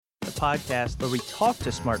podcast where we talk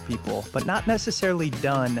to smart people, but not necessarily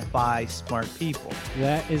done by smart people.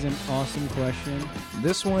 That is an awesome question.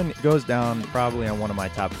 This one goes down probably on one of my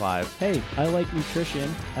top 5. Hey, I like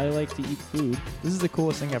nutrition. I like to eat food. This is the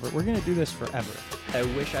coolest thing ever. We're going to do this forever. I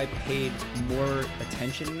wish I paid more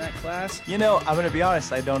attention in that class. You know, I'm going to be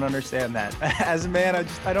honest, I don't understand that. As a man,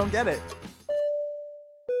 I don't get it.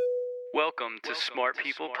 Welcome to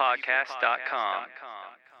smartpeoplepodcast.com.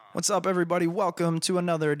 What's up, everybody? Welcome to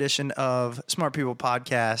another edition of Smart People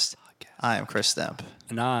Podcast. I am Chris Stemp.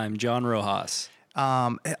 And I'm John Rojas.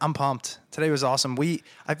 I'm pumped. Today was awesome.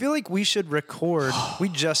 I feel like we should record. We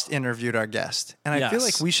just interviewed our guest, and I feel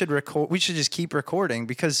like we should record. We should just keep recording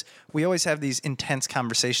because we always have these intense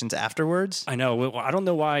conversations afterwards. I know. I don't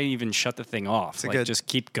know why I even shut the thing off. Just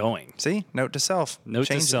keep going. See, note to self. Change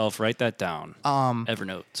to self. Write that down.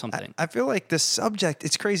 Evernote, something. I feel like this subject.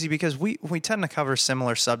 It's crazy because we tend to cover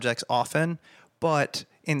similar subjects often, but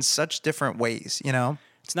in such different ways. You know.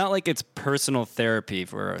 It's not like it's personal therapy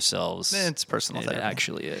for ourselves. It's personal therapy. It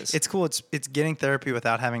actually is. It's cool. It's getting therapy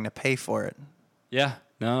without having to pay for it. Yeah.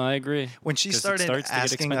 No, I agree. When she started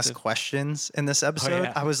asking us questions in this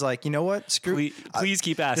episode, I was like, you know what? Please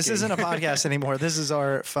keep asking. This isn't a podcast anymore. This is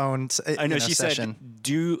our phone I know she session.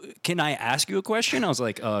 Said, can I ask you a question? I was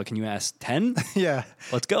like, can you ask 10? Yeah.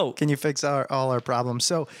 Let's go. Can you fix all our problems?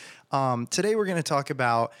 So today we're going to talk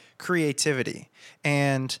about creativity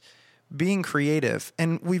and being creative.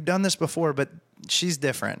 And we've done this before, but she's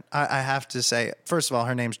different. I have to say, first of all,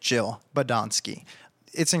 her name's Jill Badonsky.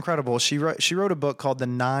 It's incredible. She wrote a book called The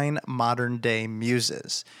 9 Modern Day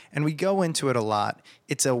Muses, and we go into it a lot.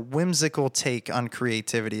 It's a whimsical take on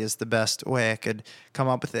creativity is the best way I could come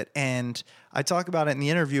up with it. And I talk about it in the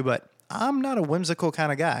interview, but I'm not a whimsical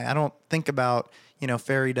kind of guy. I don't think about,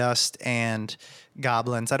 fairy dust and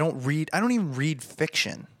goblins. I don't even read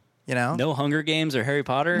fiction. No Hunger Games or Harry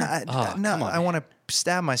Potter? No, I want to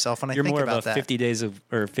stab myself when I think about that. You're more of a 50 Days of,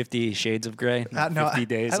 or 50 Shades of Grey? No, 50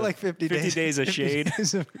 days. I like 50 days. 50 Days of Shade. 50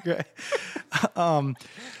 days of Grey.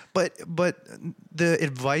 But the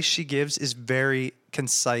advice she gives is very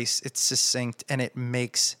concise, it's succinct, and it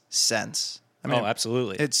makes sense.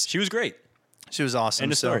 Absolutely. She was great. She was awesome.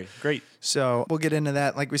 End of story. Great. So we'll get into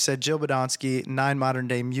that. Like we said, Jill Badonsky, 9 Modern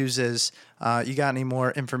Day Muses. You got any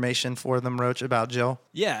more information for them, Roach, about Jill?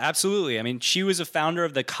 Yeah, absolutely. I mean, she was a founder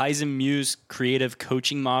of the Kaizen Muse creative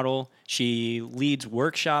coaching model. She leads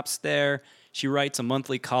workshops there. She writes a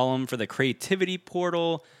monthly column for the Creativity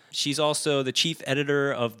Portal. She's also the chief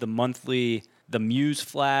editor of the monthly The Muse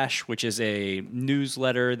Flash, which is a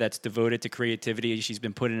newsletter that's devoted to creativity. She's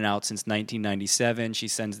been putting it out since 1997. She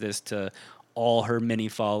sends this to all her many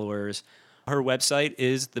followers. Her website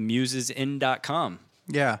is themusesin.com.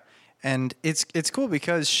 Yeah. And it's cool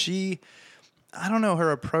because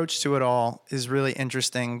her approach to it all is really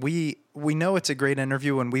interesting. We know it's a great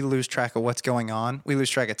interview when we lose track of what's going on. We lose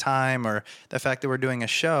track of time or the fact that we're doing a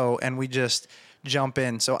show and we just jump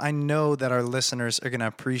in. So I know that our listeners are going to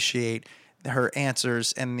appreciate her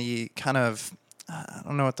answers and the kind of, I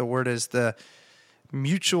don't know what the word is, the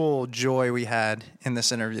mutual joy we had in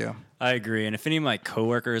this interview. I agree. And if any of my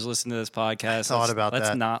coworkers listen to this podcast,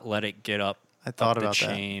 let's not let it get up. I thought about that.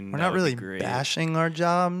 We're not really bashing our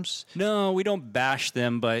jobs. No, we don't bash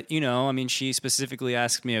them, but she specifically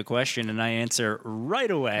asked me a question and I answer right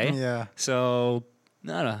away. Yeah. So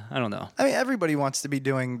I don't know. I mean, everybody wants to be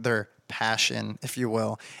doing their passion, if you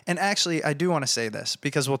will. And actually, I do want to say this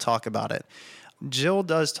because we'll talk about it. Jill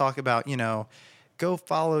does talk about, go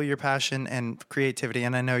follow your passion and creativity.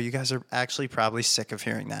 And I know you guys are actually probably sick of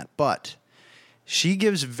hearing that, but she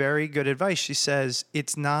gives very good advice. She says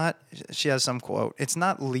she has some quote, it's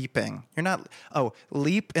not leaping.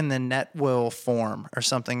 Leap and the net will form or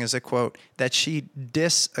something is a quote that she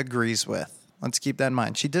disagrees with. Let's keep that in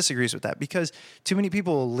mind. She disagrees with that because too many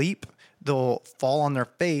people will leap, they'll fall on their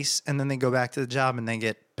face, and then they go back to the job and they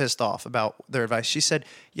get pissed off about their advice. She said,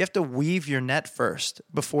 you have to weave your net first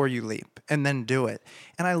before you leap and then do it.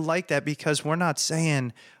 And I like that because we're not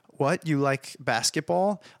saying, what, you like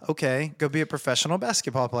basketball? Okay, go be a professional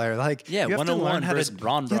basketball player. You have to learn how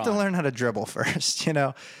to dribble first,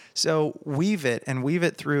 So weave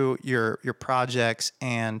it through your projects.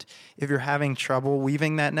 And if you're having trouble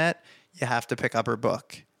weaving that net, you have to pick up her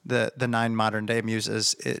book, the 9 Modern Day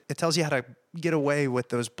Muses. It tells you how to get away with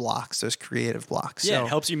those blocks, those creative blocks. Yeah, it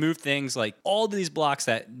helps you move things like all these blocks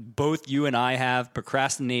that both you and I have: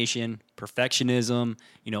 procrastination, perfectionism,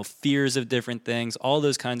 fears of different things, all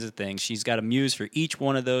those kinds of things. She's got a muse for each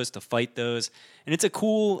one of those to fight those. And it's a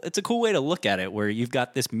cool way to look at it, where you've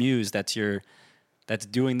got this muse that's your that's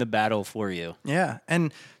doing the battle for you. Yeah.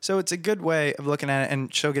 And so it's a good way of looking at it,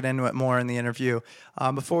 and she'll get into it more in the interview.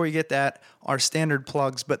 Before we get that, our standard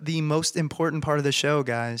plugs, but the most important part of the show,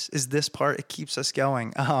 guys, is this part. It keeps us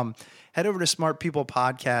going. Head over to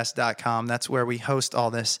smartpeoplepodcast.com. That's where we host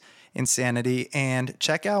all this insanity, and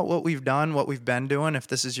check out what we've done, what we've been doing. If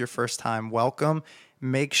this is your first time, welcome.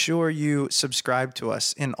 Make sure you subscribe to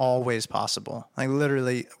us in all ways possible. Like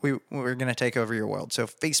literally, we're going to take over your world. So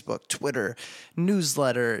Facebook, Twitter,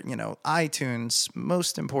 newsletter, iTunes.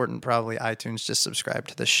 Most important, probably iTunes. Just subscribe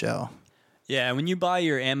to the show. Yeah, when you buy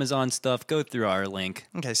your Amazon stuff, go through our link.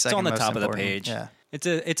 Okay, it's on the most top of the important. page. Yeah. It's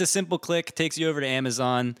a simple click, takes you over to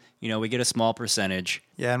Amazon. We get a small percentage.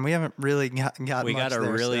 Yeah, and we haven't really got We much got a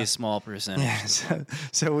there, really small percentage. Yeah,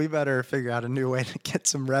 so we better figure out a new way to get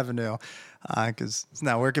some revenue because it's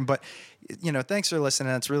not working. But, thanks for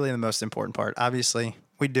listening. That's really the most important part. Obviously,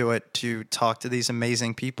 we do it to talk to these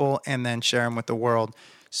amazing people and then share them with the world.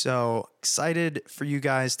 So excited for you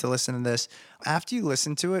guys to listen to this. After you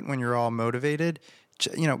listen to it, when you're all motivated,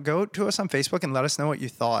 go to us on Facebook and let us know what you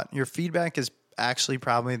thought. Your feedback is actually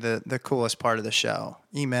probably the coolest part of the show.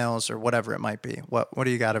 Emails or whatever it might be. What do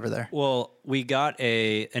you got over there? Well, we got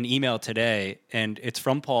an email today, and it's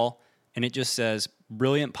from Paul, and it just says,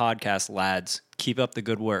 "Brilliant podcast, lads. Keep up the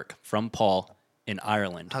good work." From Paul in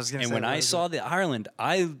Ireland. And when I saw the Ireland,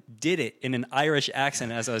 I did it in an Irish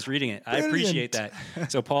accent as I was reading it. I appreciate that.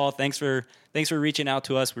 So Paul, thanks for reaching out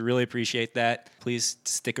to us. We really appreciate that. Please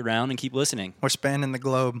stick around and keep listening. We're spanning the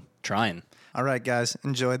globe. Trying. All right, guys,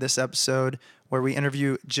 enjoy this episode where we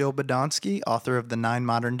interview Jill Badonsky, author of The 9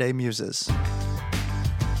 Modern Day Muses.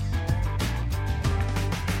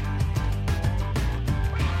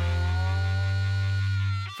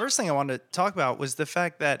 First thing I wanted to talk about was the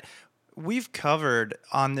fact that we've covered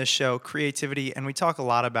on this show creativity, and we talk a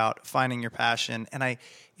lot about finding your passion. And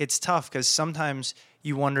it's tough because sometimes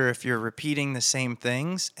you wonder if you're repeating the same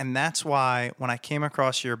things. And that's why when I came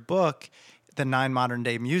across your book, The 9 Modern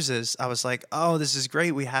Day Muses, I was like, oh, this is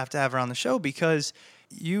great. We have to have her on the show because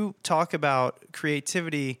you talk about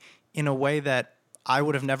creativity in a way that I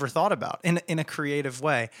would have never thought about in a creative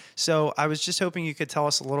way. So I was just hoping you could tell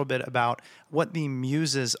us a little bit about what the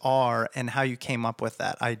muses are and how you came up with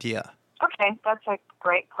that idea. Okay, that's a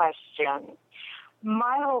great question.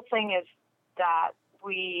 My whole thing is that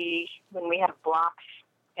when we have blocks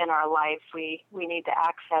in our life, we need to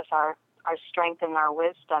access our strength and our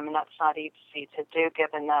wisdom, and that's not easy to do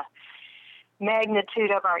given the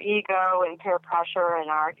magnitude of our ego and peer pressure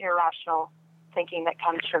and our irrational thinking that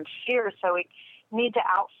comes from fear. So we need to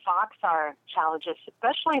outfox our challenges,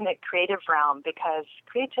 especially in the creative realm, because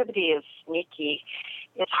creativity is sneaky.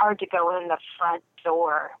 It's hard to go in the front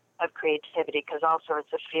door of creativity because all sorts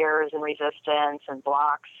of fears and resistance and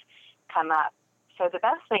blocks come up. So the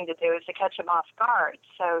best thing to do is to catch them off guard.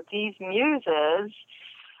 So these muses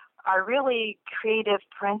are really creative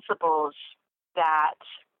principles that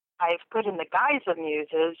I've put in the guise of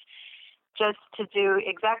muses just to do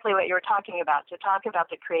exactly what you were talking about, to talk about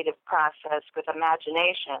the creative process with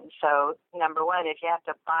imagination. So number one, if you have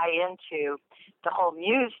to buy into the whole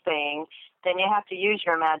muse thing, then you have to use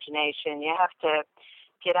your imagination. You have to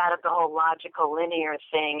get out of the whole logical linear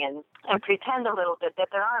thing and pretend a little bit that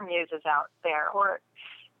there are muses out there. Or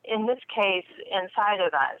in this case, inside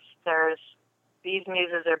of us, these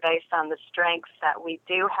muses are based on the strengths that we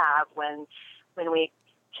do have when we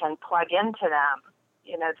can plug into them.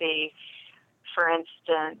 For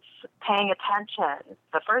instance, paying attention.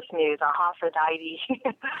 The first muse, Aphrodite.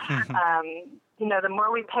 The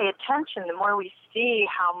more we pay attention, the more we see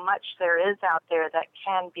how much there is out there that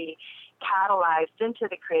can be catalyzed into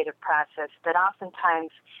the creative process. But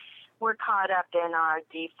oftentimes, we're caught up in our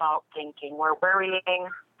default thinking. We're worrying,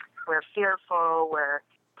 we're fearful, we're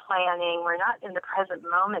planning. We're not in the present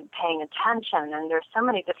moment paying attention. And there's so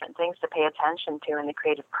many different things to pay attention to in the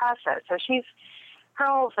creative process. So her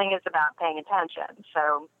whole thing is about paying attention.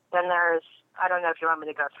 So then I don't know if you want me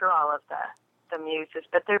to go through all of the muses,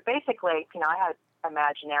 but they're basically, I had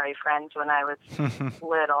imaginary friends when I was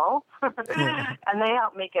little, and they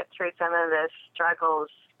helped me get through some of the struggles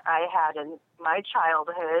I had in my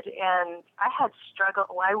childhood. And I had struggled.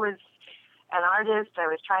 I was an artist. I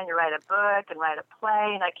was trying to write a book and write a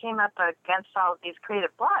play, and I came up against all of these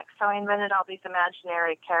creative blocks. So I invented all these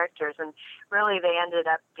imaginary characters, and really they ended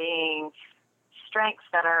up being strengths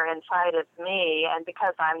that are inside of me. And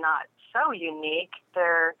because I'm not so unique,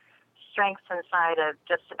 they're strengths inside of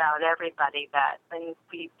just about everybody that when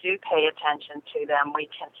we do pay attention to them,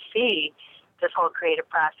 we can see this whole creative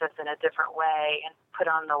process in a different way and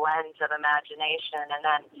put on the lens of imagination. And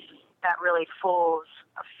then that really fools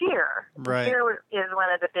fear. Right. Fear is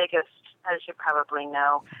one of the biggest as you probably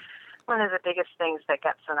know, one of the biggest things that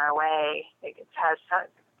gets in our way. It has,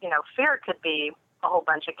 fear could be a whole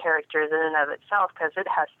bunch of characters in and of itself because it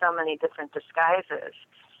has so many different disguises.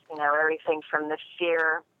 Everything from the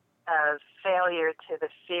fear of failure to the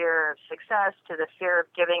fear of success to the fear of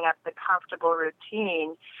giving up the comfortable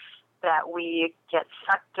routine that we get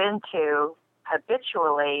sucked into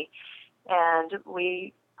habitually. And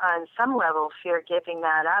we, on some level, fear giving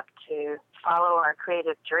that up to follow our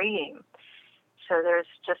creative dream. So there's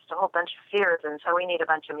just a whole bunch of fears, and so we need a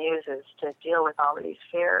bunch of muses to deal with all of these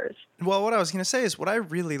fears. Well, what I was going to say is what I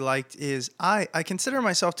really liked is I consider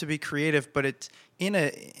myself to be creative, but it's in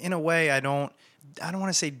a way I don't want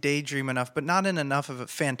to say daydream enough, but not in enough of a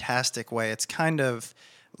fantastic way. It's kind of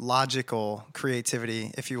logical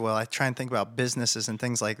creativity, if you will. I try and think about businesses and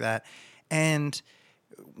things like that. And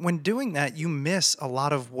when doing that, you miss a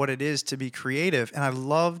lot of what it is to be creative. And I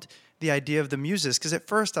loved the idea of the muses, because at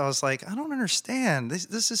first I was like, I don't understand.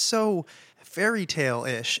 This is so fairy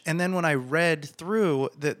tale-ish. And then when I read through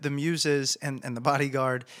the muses and the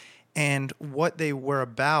bodyguard and what they were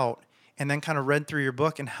about, and then kind of read through your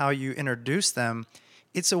book and how you introduced them,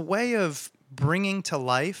 it's a way of bringing to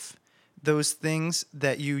life those things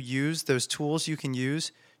that you use, those tools you can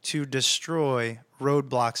use to destroy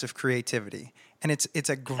roadblocks of creativity. And it's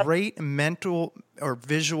a great mental or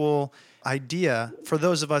visual idea for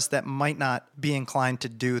those of us that might not be inclined to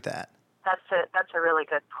do that. That's a really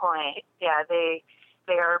good point. Yeah, they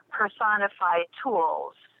are personified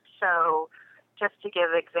tools. So just to give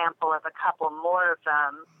an example of a couple more of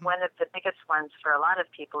them, one of the biggest ones for a lot of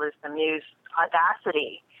people is the muse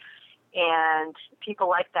Audacity. And people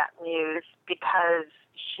like that muse because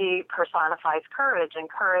she personifies courage, and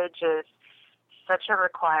courage is such a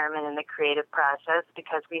requirement in the creative process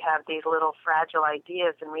because we have these little fragile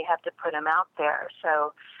ideas and we have to put them out there.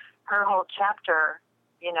 So her whole chapter,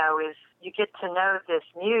 is you get to know this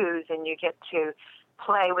muse and you get to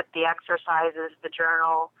play with the exercises, the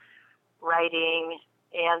journal, writing,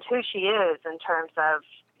 and who she is in terms of,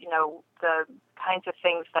 the kinds of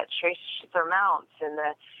things that she surmounts. And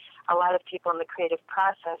a lot of people in the creative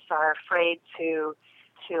process are afraid to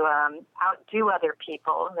outdo other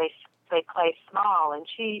people. They play small, and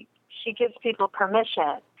she gives people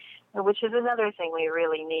permission, which is another thing we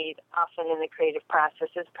really need often in the creative process,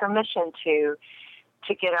 is permission to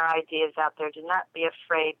get our ideas out there, to not be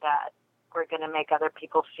afraid that we're going to make other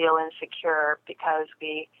people feel insecure, because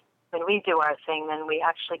when we do our thing, then we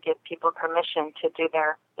actually give people permission to do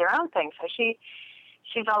their own thing. So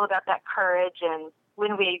she's all about that courage. And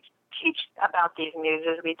when we teach about these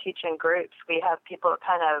muses, we teach in groups. We have people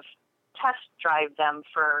kind of test drive them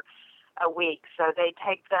for a week. So they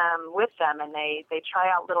take them with them and they try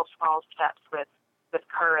out little small steps with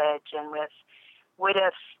courage and with what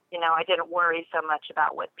if, I didn't worry so much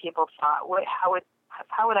about what people thought. How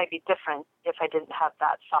would I be different if I didn't have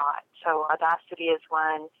that thought? So Audacity is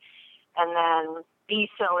one. And then Be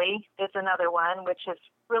Silly is another one, which is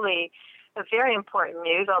really a very important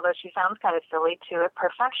muse, although she sounds kind of silly, to a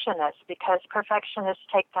perfectionist, because perfectionists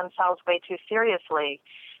take themselves way too seriously.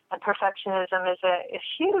 And perfectionism is a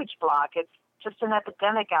huge block. It's just an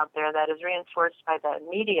epidemic out there that is reinforced by the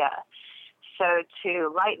media. So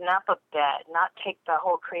to lighten up a bit, not take the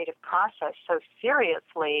whole creative process so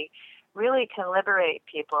seriously, really can liberate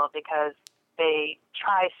people, because they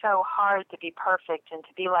try so hard to be perfect and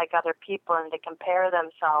to be like other people and to compare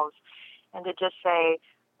themselves, and to just say,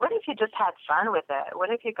 what if you just had fun with it?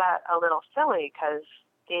 What if you got a little silly? Because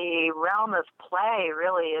the realm of play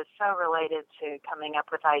really is so related to coming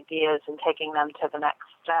up with ideas and taking them to the next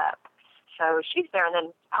step. So she's there. And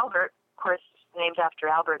then Albert, of course, named after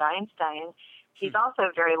Albert Einstein, he's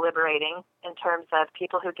also very liberating in terms of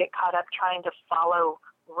people who get caught up trying to follow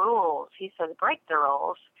rules. He says break the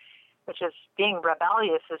rules, which is being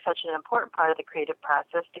rebellious is such an important part of the creative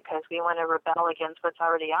process, because we want to rebel against what's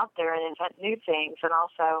already out there and invent new things, and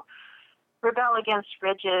also rebel against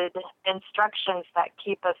rigid instructions that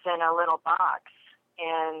keep us in a little box,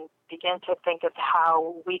 and begin to think of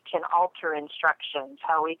how we can alter instructions,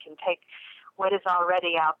 how we can take what is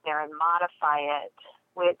already out there and modify it,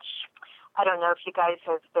 which I don't know if you guys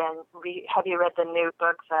have you read the new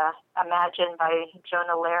book, Imagine by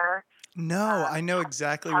Jonah Lehrer? No, I know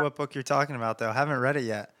exactly what book you're talking about, though. I haven't read it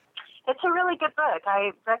yet. It's a really good book.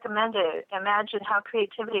 I recommend it. Imagine How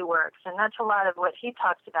Creativity Works. And that's a lot of what he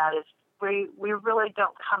talks about, is we really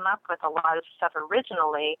don't come up with a lot of stuff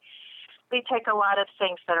originally. We take a lot of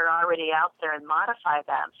things that are already out there and modify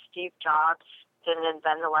them. Steve Jobs didn't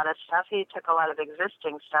invent a lot of stuff. He took a lot of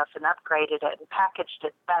existing stuff and upgraded it and packaged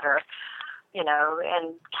it better.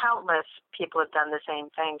 and countless people have done the same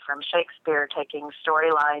thing, from Shakespeare taking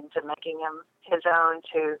storylines and making them his own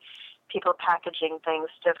to people packaging things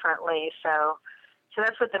differently. So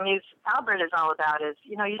that's what the Muse Albert is all about is,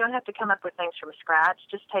 you don't have to come up with things from scratch.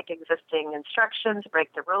 Just take existing instructions,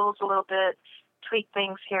 break the rules a little bit, tweak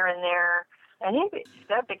things here and there. And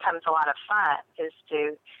that becomes a lot of fun, is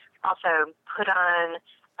to also put on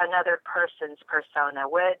another person's persona.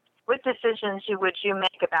 What decisions would you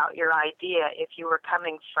make about your idea if you were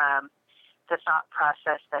coming from the thought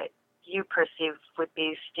process that you perceive would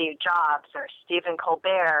be Steve Jobs or Stephen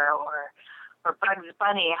Colbert or Bugs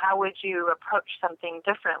Bunny? How would you approach something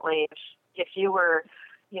differently if you were,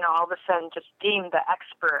 all of a sudden just deemed the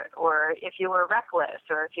expert, or if you were reckless,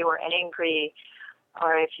 or if you were angry,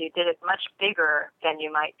 or if you did it much bigger than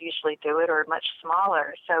you might usually do it, or much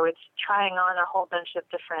smaller? So it's trying on a whole bunch of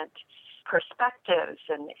different perspectives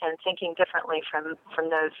and thinking differently from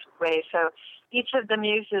those ways. So each of the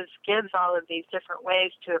muses gives all of these different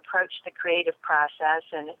ways to approach the creative process,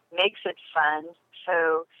 and it makes it fun.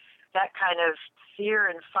 So that kind of fear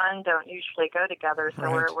and fun don't usually go together. So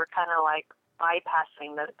Right. we're kind of like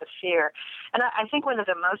bypassing the fear. And I think one of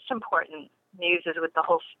the most important muses with the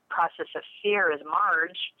whole process of fear is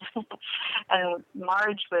Marge. And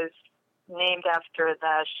Marge was named after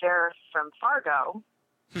the sheriff from Fargo.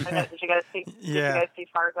 Did you guys see? Yeah. Did you guys see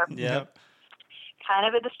Fargo? Yep. Kind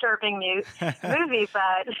of a disturbing movie,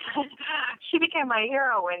 but she became my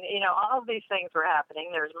hero when all of these things were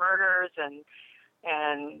happening. There's murders and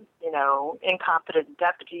incompetent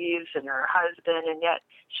deputies and her husband, and yet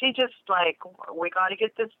she just we got to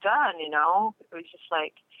get this done. It was just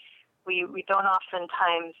like we don't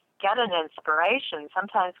oftentimes get an inspiration.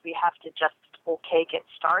 Sometimes we have to just get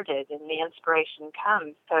started, and the inspiration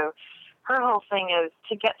comes. So her whole thing is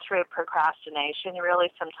to get through procrastination. You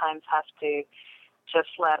really sometimes have to just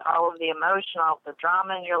let all of the emotion, all of the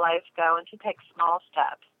drama in your life go, and to take small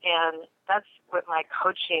steps. And that's what my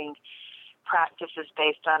coaching practice is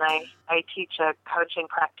based on. I teach a coaching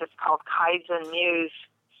practice called Kaizen Muse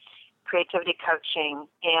Creativity Coaching,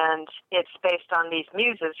 and it's based on these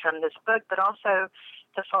muses from this book, but also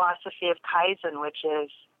the philosophy of Kaizen, which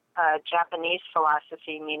is Japanese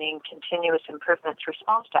philosophy, meaning continuous improvement through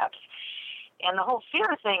small steps. And the whole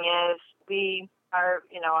fear thing is we are,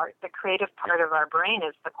 the creative part of our brain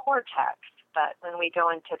is the cortex. But when we go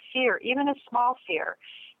into fear, even a small fear,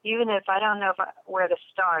 even if I don't know where to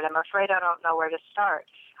start, I'm afraid I don't know where to start,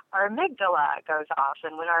 our amygdala goes off.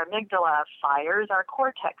 And when our amygdala fires, our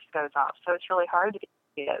cortex goes off. So it's really hard to be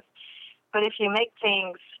creative. But if you make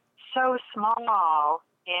things so small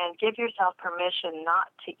and give yourself permission not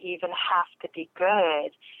to even have to be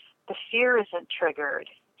good, the fear isn't triggered.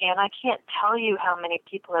 And I can't tell you how many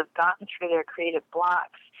people have gotten through their creative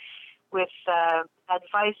blocks with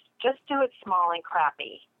advice, just do it small and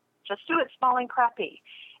crappy. Just do it small and crappy.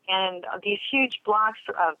 And these huge blocks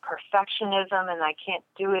of perfectionism, and I can't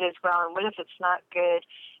do it as well, and what if it's not good,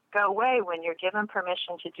 go away when you're given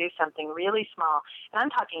permission to do something really small. And I'm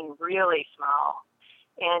talking really small.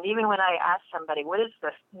 And even when I ask somebody, what is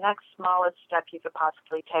the next smallest step you could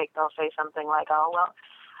possibly take, they'll say something like,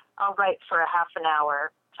 I'll write for a half an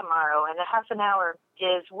hour tomorrow. And a half an hour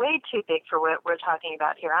is way too big for what we're talking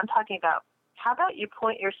about here. I'm talking about, how about you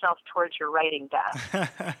point yourself towards your writing desk?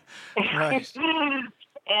 Right.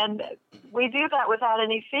 And we do that without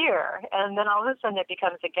any fear. And then all of a sudden it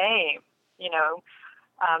becomes a game,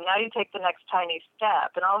 now you take the next tiny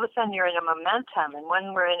step, and all of a sudden you're in a momentum. And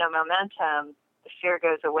when we're in a momentum, the fear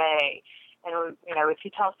goes away. And, if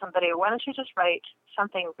you tell somebody, why don't you just write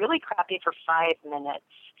something really crappy for 5 minutes,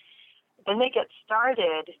 then they get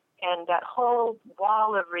started, and that whole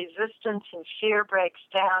wall of resistance and fear breaks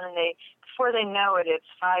down, and before they know it, it's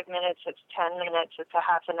 5 minutes, it's 10 minutes, it's a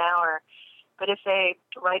half an hour. But if they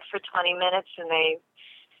write for 20 minutes and they,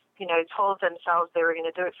 told themselves they were going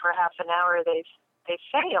to do it for a half an hour, they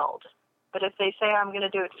failed. But if they say, I'm going to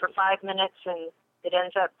do it for 5 minutes, and it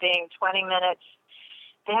ends up being 20 minutes,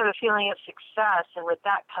 they have a feeling of success, and with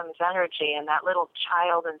that comes energy, and that little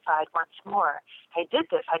child inside wants more. I did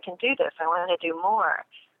this, I can do this, I want to do more,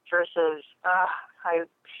 versus, I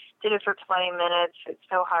did it for 20 minutes, it's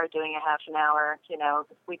so hard doing a half an hour,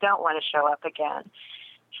 we don't want to show up again.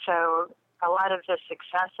 So a lot of the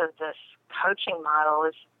success of this coaching model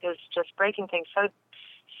is just breaking things so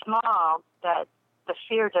small that the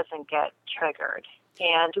fear doesn't get triggered,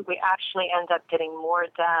 and we actually end up getting more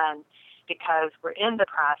done because we're in the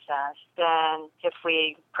process than if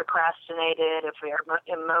we procrastinated, if we are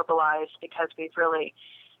immobilized because we've really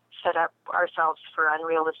set up ourselves for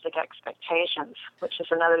unrealistic expectations, which is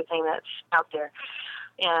another thing that's out there.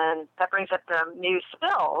 And that brings up the muse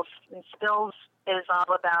spills. And spills is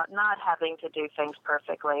all about not having to do things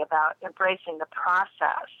perfectly, about embracing the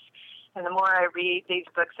process. And the more I read these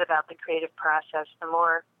books about the creative process, the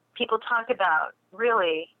more people talk about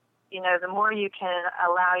really, the more you can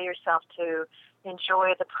allow yourself to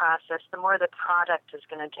enjoy the process, the more the product is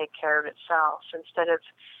going to take care of itself. Instead of,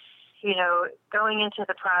 going into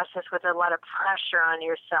the process with a lot of pressure on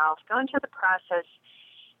yourself, go into the process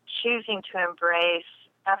choosing to embrace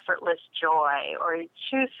effortless joy, or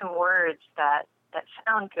choose some words that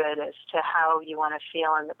sound good as to how you want to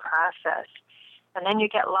feel in the process. And then you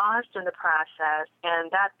get lost in the process,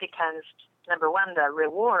 and that becomes, number one, the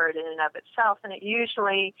reward in and of itself, and it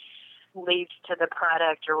usually leads to the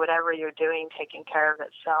product or whatever you're doing taking care of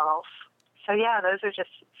itself. So yeah, those are just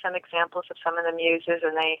some examples of some of the muses,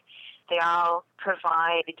 and they all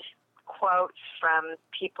provide quotes from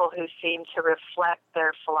people who seem to reflect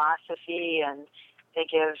their philosophy, and they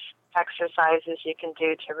give exercises you can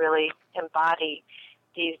do to really embody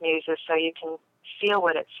these muses so you can feel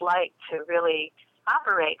what it's like to really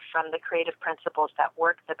operate from the creative principles that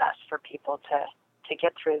work the best for people to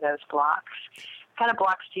get through those blocks. What kind of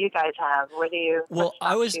blocks do you guys have? Well,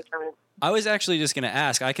 I was actually just going to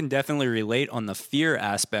ask. I can definitely relate on the fear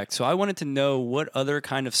aspect. So I wanted to know, what other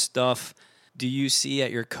kind of stuff do you see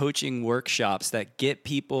at your coaching workshops that get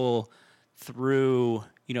people through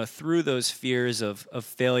those fears of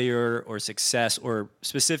failure or success, or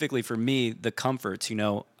specifically for me, the comforts?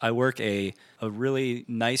 I work a really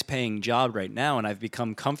nice paying job right now, and I've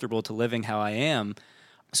become comfortable to living how I am.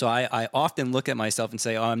 So I often look at myself and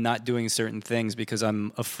say, I'm not doing certain things because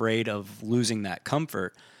I'm afraid of losing that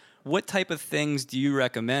comfort. What type of things do you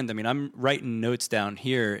recommend? I mean, I'm writing notes down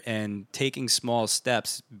here, and taking small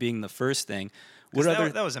steps being the first thing.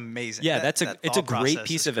 That was amazing. Yeah, it's a great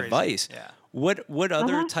piece of advice. Yeah. What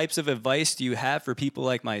other types of advice do you have for people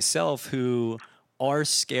like myself who are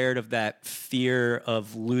scared of that fear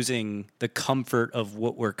of losing the comfort of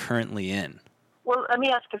what we're currently in? Well, let me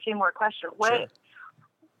ask a few more questions. Sure.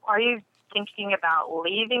 Are you thinking about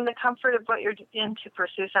leaving the comfort of what you're in to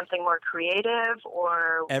pursue something more creative,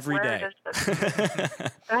 or every day?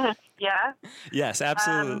 Yeah. Yes,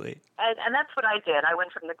 absolutely. And that's what I did. I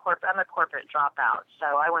went from I'm a corporate dropout,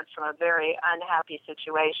 so I went from a very unhappy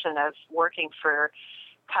situation of working for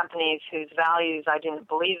companies whose values I didn't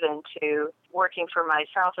believe in to working for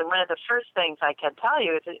myself. And one of the first things I can tell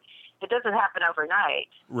you is it doesn't happen overnight.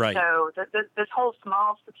 Right. So this whole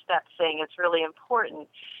small step thing is really important.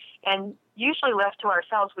 And usually left to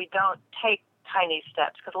ourselves, we don't take tiny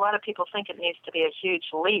steps, because a lot of people think it needs to be a huge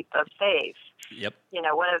leap of faith. Yep.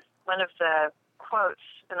 One of the quotes,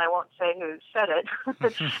 and I won't say who said it,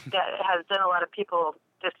 that has done a lot of people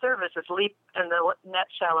disservice is "leap and the net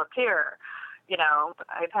shall appear."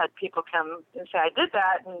 I've had people come and say, I did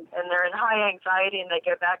that, and they're in high anxiety, and they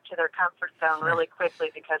go back to their comfort zone really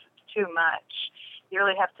quickly because it's too much. You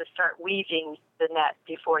really have to start weaving the net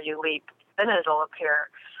before you leap, then it'll appear.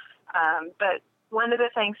 But one of the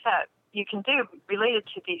things that you can do related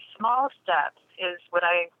to these small steps is what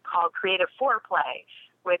I call creative foreplay,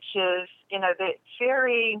 which is, the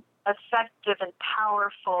very effective and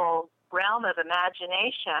powerful realm of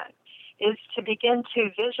imagination is to begin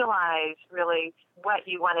to visualize really what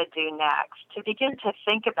you want to do next, to begin to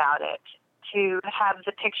think about it, to have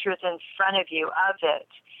the pictures in front of you of it,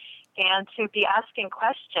 and to be asking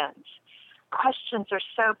questions. Questions are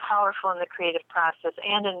so powerful in the creative process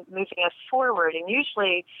and in moving us forward. And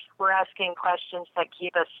usually we're asking questions that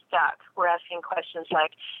keep us stuck. We're asking questions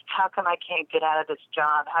like, how come I can't get out of this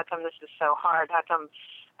job? How come this is so hard? How come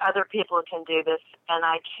other people can do this and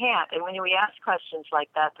I can't? And when we ask questions like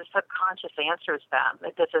that, the subconscious answers them.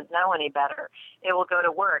 It doesn't know any better. It will go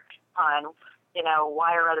to work on,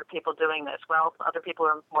 why are other people doing this? Well, other people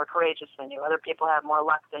are more courageous than you. Other people have more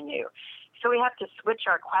luck than you. So we have to switch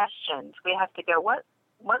our questions. We have to go, what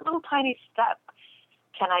little tiny step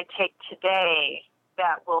can I take today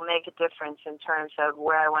that will make a difference in terms of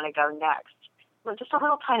where I want to go next? Well, just a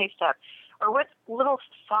little tiny step. Or what little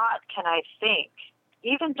thought can I think?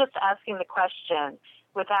 Even just asking the question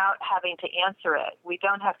without having to answer it. We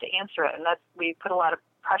don't have to answer it, and we put a lot of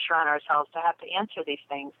pressure on ourselves to have to answer these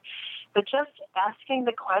things. But just asking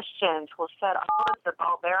the questions will set all of the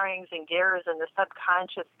ball bearings and gears in the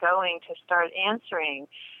subconscious going to start answering.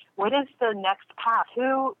 What is the next path?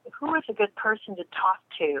 Who is a good person to talk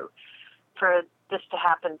to for this to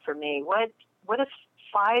happen for me? What is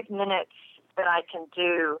 5 minutes that I can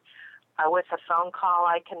do with a phone call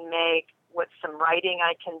I can make, with some writing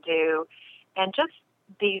I can do? And just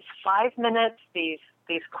these 5 minutes, these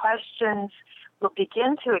questions will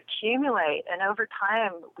begin to accumulate, and over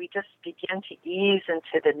time, we just begin to ease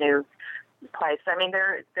into the new place. I mean,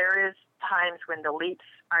 there is times when the leaps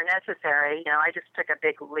are necessary. You know, I just took a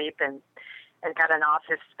big leap and got an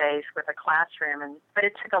office space with a classroom, but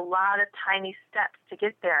it took a lot of tiny steps to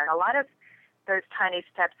get there. And a lot of those tiny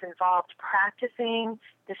steps involved practicing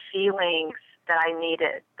the feelings that I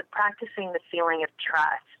needed, practicing the feeling of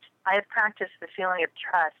trust. I had practiced the feeling of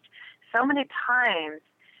trust so many times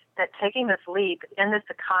that taking this leap in this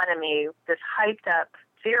economy, this hyped up,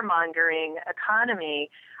 fear-mongering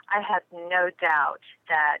economy, I had no doubt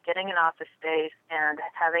that getting an office space and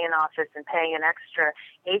having an office and paying an extra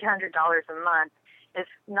 $800 a month is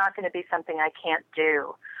not going to be something I can't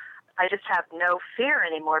do. I just have no fear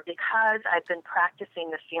anymore because I've been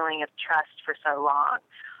practicing the feeling of trust for so long.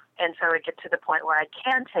 And so I get to the point where I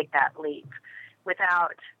can take that leap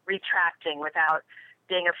without retracting, without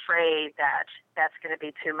being afraid that that's going to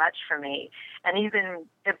be too much for me, and even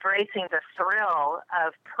embracing the thrill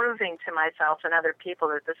of proving to myself and other people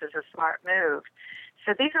that this is a smart move.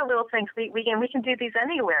 So these are little things we can do these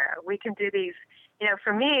anywhere. We can do these, you know,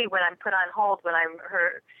 for me, when I'm put on hold, when I'm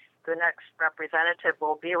heard, the next representative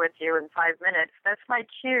will be with you in 5 minutes, that's my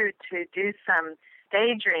cue to do some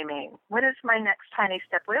daydreaming. What is my next tiny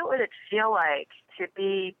step? What would it feel like to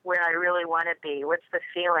be where I really want to be? What's the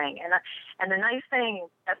feeling? And the nice thing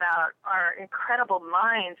about our incredible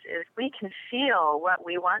minds is we can feel what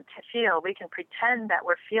we want to feel. We can pretend that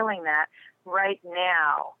we're feeling that right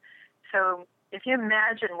now. So if you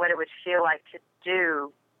imagine what it would feel like to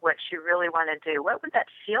do what you really want to do, what would that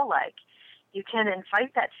feel like? You can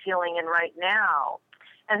invite that feeling in right now.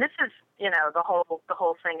 And this is, you know, the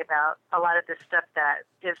whole thing about a lot of this stuff that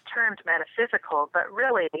is termed metaphysical, but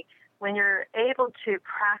really, when you're able to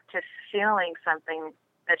practice feeling something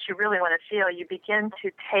that you really want to feel, you begin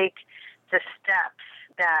to take the steps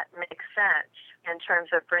that make sense in terms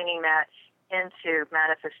of bringing that into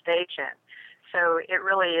manifestation. So it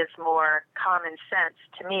really is more common sense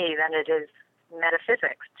to me than it is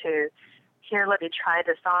metaphysics to, here, let me try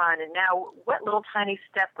this on, and now what little tiny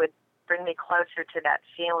step would bring me closer to that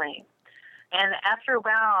feeling? And after a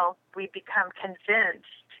while, we become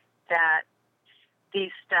convinced that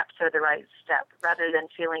these steps are the right step rather than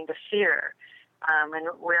feeling the fear. And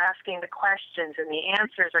we're asking the questions and the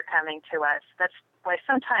answers are coming to us. That's why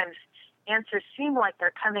sometimes answers seem like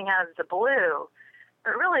they're coming out of the blue,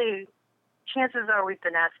 but really, chances are we've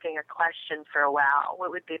been asking a question for a while.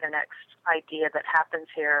 What would be the next idea that happens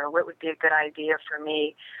here? What would be a good idea for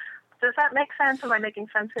me? Does that make sense? Am I making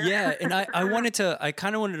sense here? Yeah, and I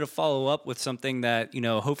kind of wanted to follow up with something that, you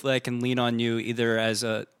know, hopefully I can lean on you either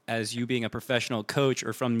as you being a professional coach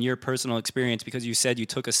or from your personal experience, because you said you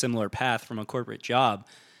took a similar path from a corporate job.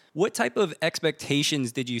 What type of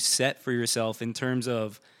expectations did you set for yourself in terms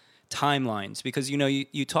of timelines? Because, you know,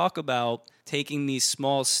 you talk about taking these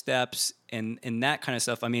small steps and that kind of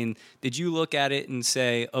stuff. I mean, did you look at it and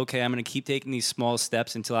say, okay, I'm going to keep taking these small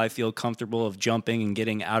steps until I feel comfortable of jumping and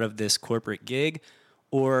getting out of this corporate gig?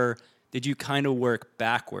 Or did you kind of work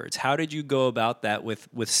backwards? How did you go about that with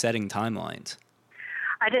setting timelines?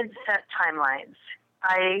 I didn't set timelines.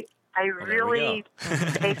 I really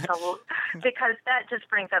based because that just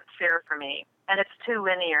brings up fear for me, and it's too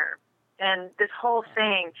linear. And this whole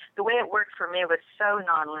thing, the way it worked for me was so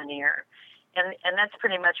nonlinear. And that's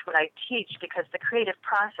pretty much what I teach, because the creative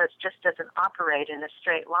process just doesn't operate in a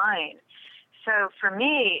straight line. So for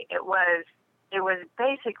me, it was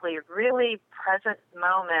basically really present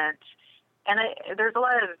moment. And there's a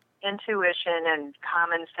lot of intuition and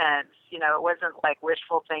common sense. You know, it wasn't like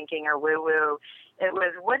wishful thinking or woo-woo. It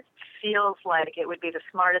was what feels like it would be the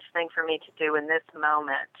smartest thing for me to do in this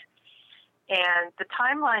moment. And the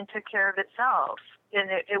timeline took care of itself. And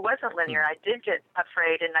it wasn't linear. I did get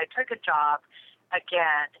afraid, and I took a job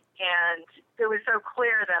again. And it was so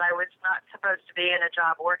clear that I was not supposed to be in a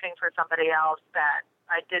job working for somebody else that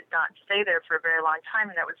I did not stay there for a very long time.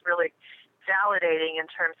 And that was really validating in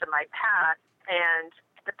terms of my path. And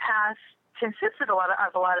the path consisted of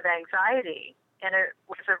a lot of anxiety. And it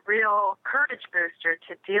was a real courage booster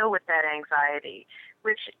to deal with that anxiety,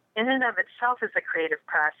 which in and of itself is a creative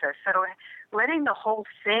process. So letting the whole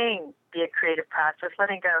thing be a creative process,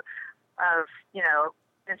 letting go of, you know,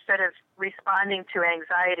 instead of responding to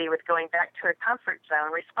anxiety with going back to a comfort zone,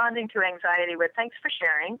 responding to anxiety with thanks for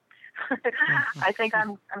sharing. I think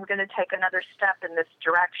I'm going to take another step in this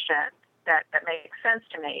direction that makes sense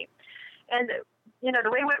to me. And, you know,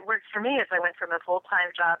 the way it worked for me is I went from a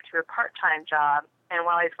full-time job to a part-time job, And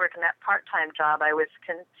while I was working that part-time job, I was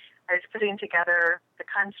putting together the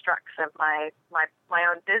constructs of my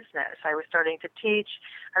own business. I was starting to teach.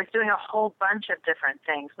 I was doing a whole bunch of different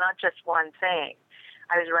things, not just one thing.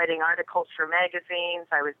 I was writing articles for magazines.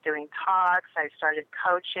 I was doing talks. I started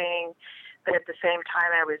coaching. But at the same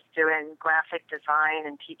time, I was doing graphic design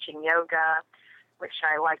and teaching yoga, which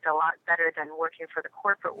I liked a lot better than working for the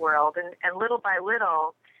corporate world. And little by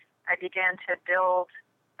little, I began to build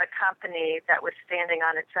a company that was standing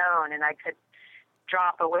on its own, and I could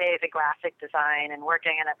drop away the graphic design and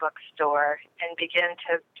working in a bookstore and begin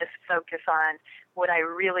to just focus on what I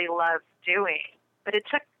really loved doing. But it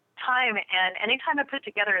took time, and anytime I put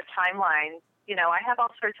together a timeline, I have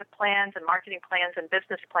all sorts of plans and marketing plans and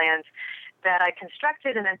business plans that I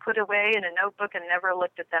constructed and then put away in a notebook and never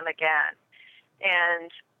looked at them again. And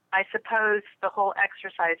I suppose the whole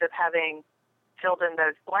exercise of having filled in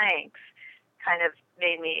those blanks kind of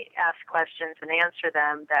made me ask questions and answer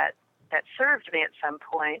them that served me at some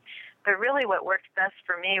point. But really what worked best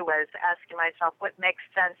for me was asking myself, what makes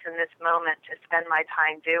sense in this moment to spend my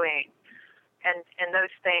time doing? And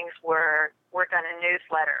those things were work on a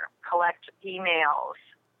newsletter, collect emails,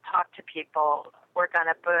 talk to people, work on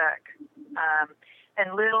a book.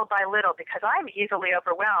 And little by little, because I'm easily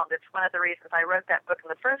overwhelmed, it's one of the reasons I wrote that book in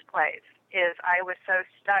the first place, is I was so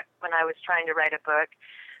stuck when I was trying to write a book.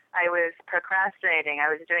 I was procrastinating.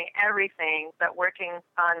 I was doing everything but working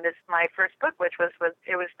on my first book, which was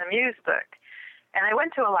the Muse book. And I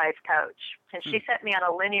went to a life coach, and she set me on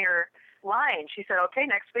a linear line. She said, okay,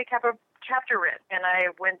 next week have a chapter written. And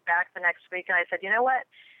I went back the next week, and I said, you know what?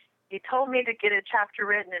 You told me to get a chapter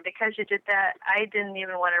written, and because you did that, I didn't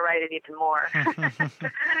even want to write it even more.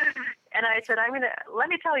 And I said, let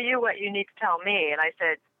me tell you what you need to tell me. And I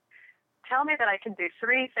said, tell me that I can do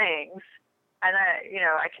 3 things, and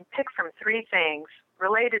I can pick from 3 things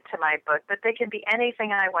related to my book, but they can be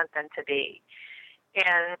anything I want them to be.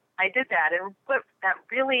 And I did that, and what that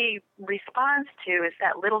really responds to is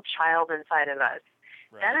that little child inside of us.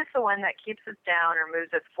 Right. That is the one that keeps us down or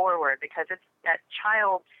moves us forward, because it's that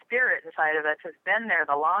child spirit inside of us has been there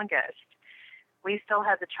the longest. We still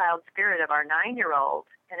have the child spirit of our 9-year-old,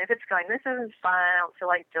 and if it's going, this isn't fun, I don't feel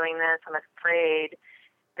like doing this, I'm afraid,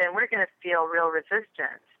 then we're going to feel real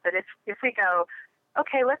resistance. But if we go,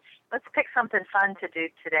 okay, let's pick something fun to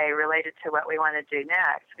do today related to what we want to do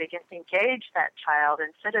next, we can engage that child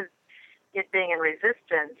instead of it being in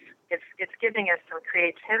resistance. It's giving us some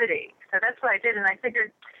creativity. So that's what I did, and I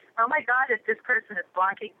figured, oh my God, if this person is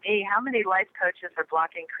blocking me, how many life coaches are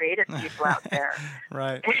blocking creative people out there?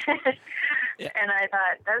 Right. And I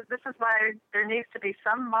thought, this is why there needs to be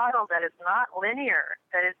some model that is not linear,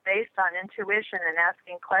 that is based on intuition and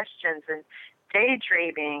asking questions and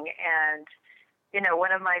daydreaming. And,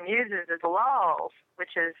 one of my muses is lulls,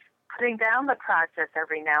 which is putting down the process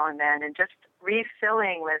every now and then and just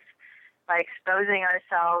refilling by exposing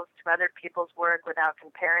ourselves to other people's work without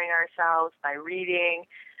comparing ourselves, by reading,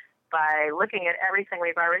 by looking at everything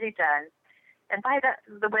we've already done. And by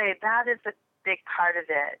the way, that is a big part of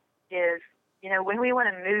it, is, when we want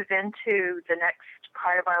to move into the next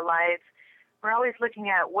part of our lives, we're always looking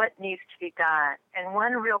at what needs to be done. And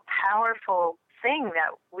one real powerful thing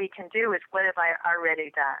that we can do is, what have I already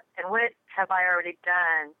done? And what have I already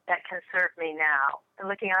done that can serve me now? And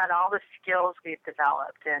looking at all the skills we've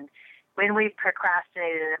developed. And when we've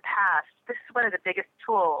procrastinated in the past, this is one of the biggest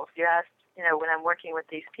tools. You asked, when I'm working with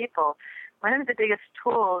these people, one of the biggest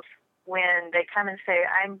tools when they come and say,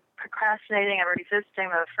 I'm procrastinating, I'm resisting,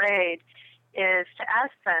 I'm afraid, is to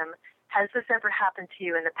ask them, has this ever happened to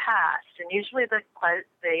you in the past? And usually the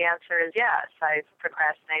answer is yes, I've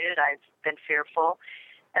procrastinated, I've been fearful.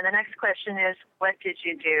 And the next question is, what did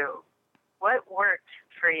you do? What worked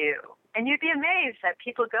for you? And you'd be amazed that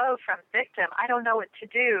people go from victim, I don't know what to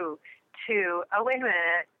do, to, oh, wait a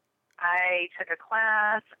minute, I took a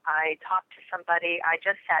class, I talked to somebody, I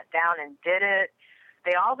just sat down and did it.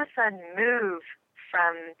 They all of a sudden move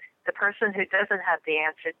from the person who doesn't have the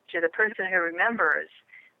answer to the person who remembers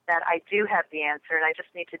that I do have the answer and I just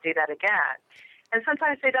need to do that again. And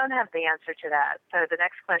sometimes they don't have the answer to that. So the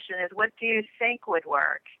next question is, what do you think would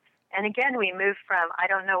work? And again, we move from, I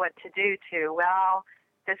don't know what to do, to, well,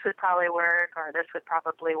 this would probably work, or this would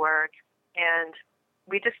probably work. And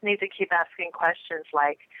we just need to keep asking questions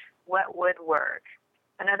like, what would work?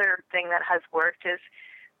 Another thing that has worked is,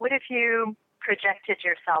 what if you projected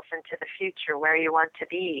yourself into the future where you want to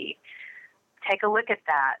be? Take a look at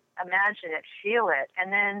that. Imagine it, feel it,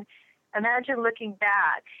 and then imagine looking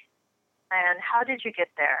back. And how did you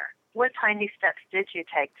get there? What tiny steps did you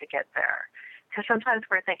take to get there? Because sometimes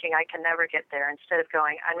we're thinking, I can never get there, instead of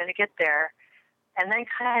going, I'm going to get there. and then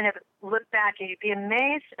kind of look back, and you'd be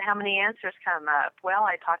amazed at how many answers come up. Well,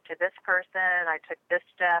 I talked to this person, I took this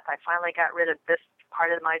step, I finally got rid of this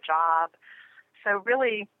part of my job. So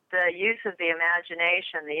really, the use of the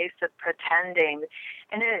imagination, the use of pretending,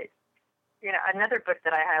 and another book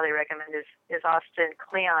that I highly recommend is Austin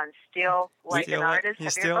Kleon's Steal Like an Artist.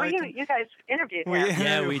 You guys interviewed him.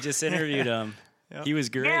 Yeah, we just interviewed him. Yep. He was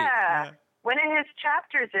great. Yeah. One of his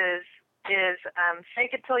chapters is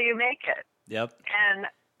fake it till you make it. Yep. And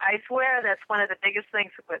I swear that's one of the biggest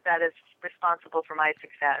things that is responsible for my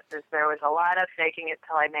success. Is there was a lot of faking it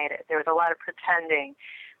till I made it. There was a lot of pretending,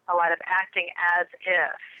 a lot of acting as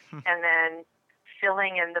if, and then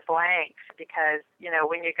filling in the blanks. Because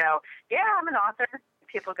when you go, yeah, I'm an author,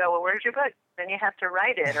 people go, well, where's your book? Then you have to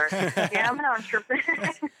write it. Or yeah, I'm an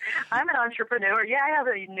entrepreneur. I'm an entrepreneur. Yeah, I have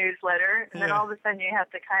a newsletter. And then all of a sudden you have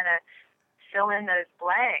to kind of fill in those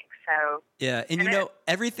blanks. So yeah, and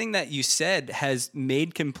everything that you said has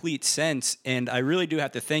made complete sense, and I really do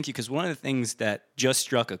have to thank you, because one of the things that just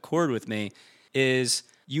struck a chord with me is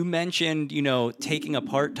you mentioned, taking a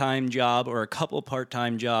part-time job or a couple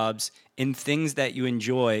part-time jobs in things that you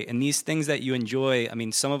enjoy, and these things that you enjoy, I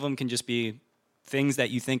mean, some of them can just be things that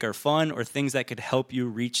you think are fun or things that could help you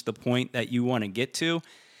reach the point that you want to get to,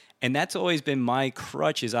 and that's always been my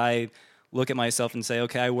crutch. Is I look at myself and say,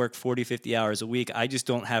 okay, I work 40, 50 hours a week. I just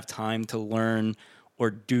don't have time to learn or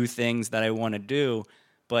do things that I want to do.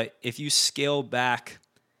 But if you scale back,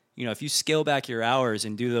 your hours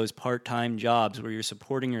and do those part-time jobs where you're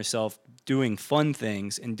supporting yourself, doing fun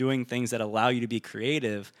things and doing things that allow you to be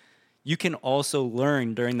creative, you can also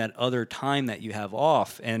learn during that other time that you have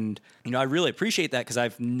off. And, I really appreciate that, because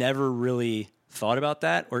I've never really thought about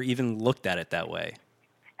that or even looked at it that way.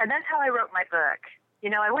 And that's how I wrote my book.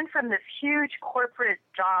 I went from this huge corporate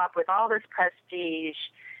job with all this prestige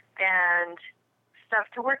and stuff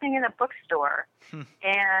to working in a bookstore.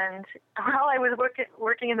 And while I was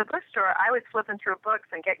working in the bookstore, I was flipping through books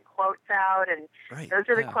and getting quotes out, and those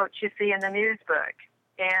are the quotes you see in the news book.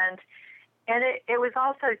 And it was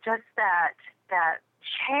also just that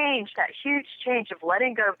change, that huge change of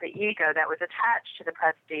letting go of the ego that was attached to the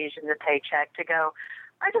prestige and the paycheck to go,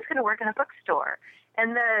 I'm just going to work in a bookstore.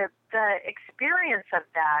 And the experience of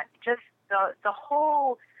that, just the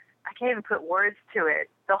whole, I can't even put words to it,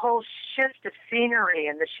 the whole shift of scenery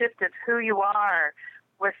and the shift of who you are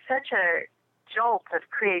was such a jolt of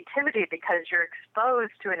creativity, because you're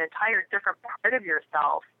exposed to an entire different part of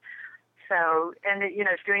yourself. So, and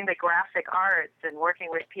doing the graphic arts and working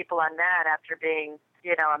with people on that after being,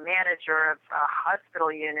 a manager of a hospital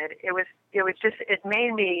unit, it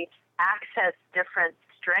made me access different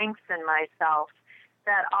strengths in myself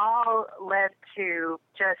that all led to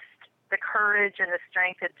just the courage and the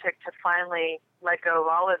strength it took to finally let go of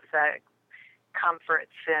all of the comforts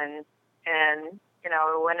and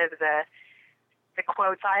one of the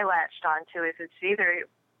quotes I latched onto is, it's either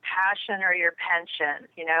passion or your pension,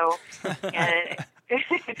 and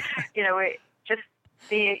just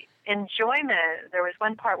the enjoyment. There was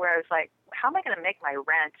one part where I was like, how am I going to make my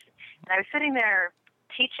rent? And I was sitting there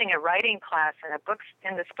teaching a writing class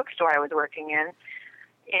in this bookstore I was working in,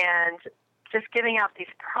 and just giving out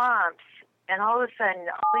these prompts, and all of a sudden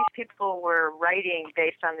all these people were writing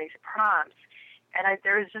based on these prompts, and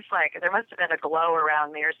there was just there must have been a glow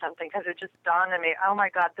around me or something, because it just dawned on me, oh my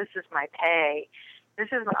God, this is my pay. This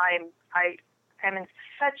is, I'm in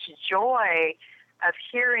such joy of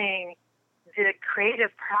hearing the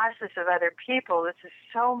creative process of other people. This is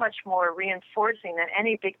so much more reinforcing than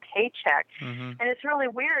any big paycheck. Mm-hmm. And it's really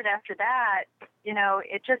weird after that,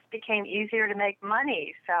 it just became easier to make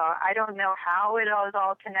money. So I don't know how it was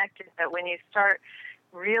all connected, but when you start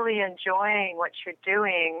really enjoying what you're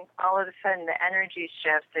doing, all of a sudden the energy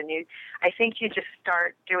shifts, and I think you just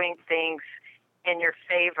start doing things in your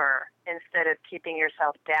favor instead of keeping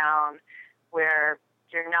yourself down, where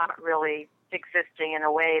you're not really existing in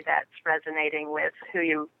a way that's resonating with who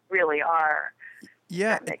you really are.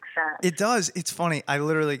 Yeah, that makes sense. It does. It's funny. I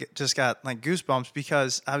literally just got goosebumps,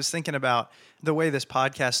 because I was thinking about the way this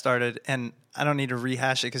podcast started, and I don't need to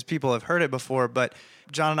rehash it because people have heard it before, but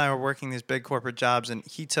John and I were working these big corporate jobs, and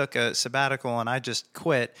he took a sabbatical and I just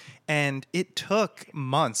quit, and it took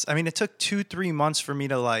months. I mean, it took 2-3 months for me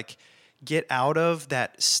to get out of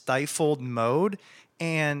that stifled mode.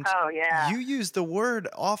 And you use the word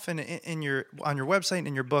often on your website and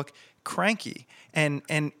in your book, cranky. And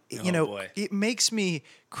it makes me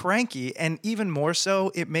cranky, and even more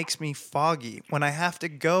so, it makes me foggy when I have to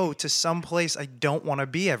go to some place I don't want to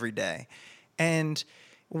be every day. And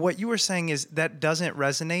what you were saying is that doesn't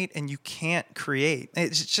resonate, and you can't create.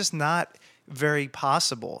 It's just not very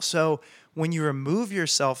possible. So When you remove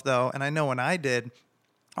yourself though, and I know when I did,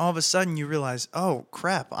 all of a sudden you realize, oh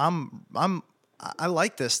crap, I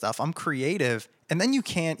like this stuff. I'm creative. And then you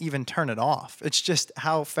can't even turn it off. It's just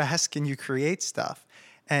how fast can you create stuff?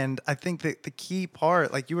 And I think that the key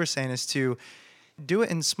part, like you were saying, is to do it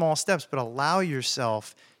in small steps, but allow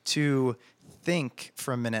yourself to think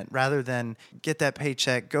for a minute rather than get that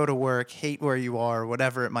paycheck, go to work, hate where you are,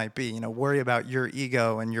 whatever it might be, worry about your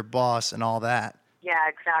ego and your boss and all that. Yeah,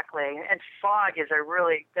 exactly. And fog is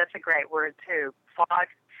that's a great word too. Fog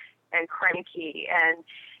and cranky.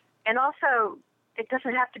 And also, it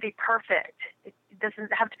doesn't have to be perfect. It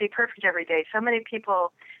doesn't have to be perfect every day. So many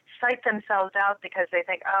people psych themselves out because they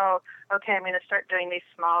think, oh, okay, I'm going to start doing these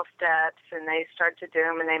small steps, and they start to do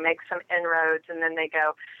them, and they make some inroads, and then they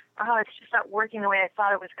go, oh, it's just not working the way I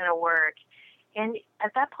thought it was going to work. And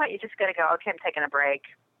at that point, you just got to go, okay, I'm taking a break.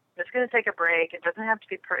 I'm just going to take a break. It doesn't have to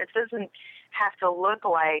be it doesn't have to look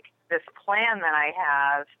like this plan that I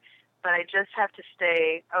have, but I just have to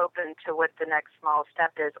stay open to what the next small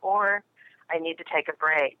step is, or I need to take a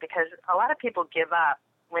break, because a lot of people give up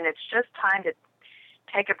when it's just time to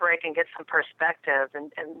take a break and get some perspective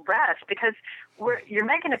and rest, because you're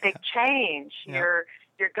making a big change. Yeah.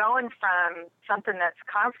 You're going from something that's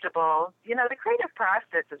comfortable. The creative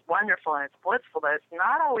process is wonderful and it's blissful, but it's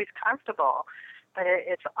not always comfortable, but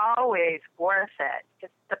it's always worth it.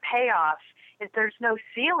 It's the payoff. There's no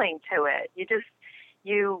ceiling to it.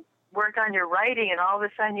 You work on your writing, and all of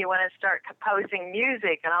a sudden you want to start composing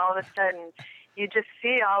music, and all of a sudden you just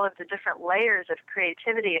see all of the different layers of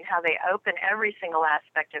creativity and how they open every single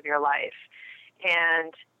aspect of your life.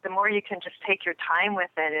 And the more you can just take your time with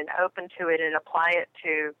it and open to it and apply it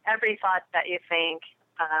to every thought that you think,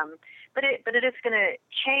 but it is going to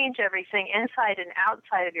change everything inside and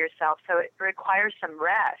outside of yourself, so it requires some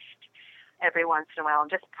rest every once in a while, and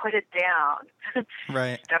just put it down.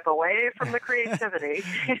 Right. Step away from the creativity,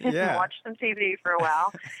 watch some TV for a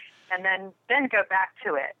while, and then go back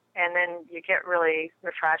to it. And then you get really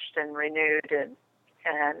refreshed and renewed, and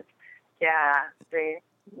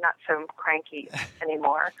not so cranky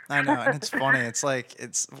anymore. I know, and it's funny. It's like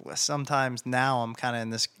sometimes now I'm kind of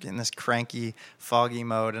in this cranky, foggy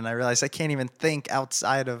mode, and I realize I can't even think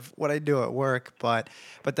outside of what I do at work. But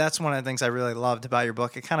that's one of the things I really loved about your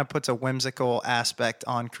book. It kind of puts a whimsical aspect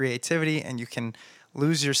on creativity, and you can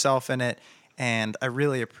lose yourself in it. And I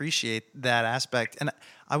really appreciate that aspect. And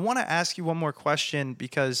I want to ask you one more question,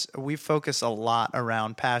 because we focus a lot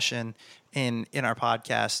around passion in our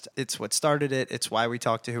podcast. It's what started it. It's why we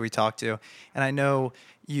talk to who we talk to. And I know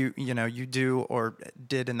you do or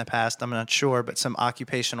did in the past, I'm not sure, but some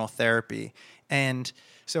occupational therapy. And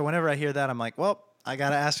so whenever I hear that, I'm like, well, I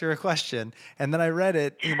got to ask her a question. And then I read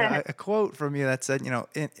it, a quote from you that said,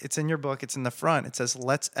 it's in your book, it's in the front. It says,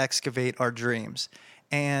 let's excavate our dreams.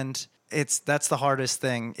 And that's the hardest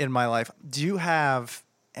thing in my life. Do you have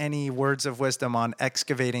any words of wisdom on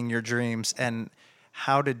excavating your dreams and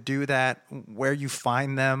how to do that, where you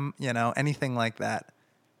find them, anything like that?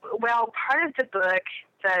 Well, part of the book,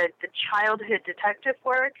 the childhood detective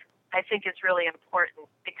work, I think is really important,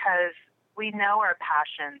 because we know our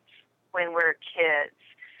passions when we're kids.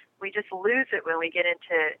 We just lose it when we get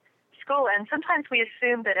into school, and sometimes we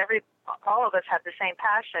assume that all of us have the same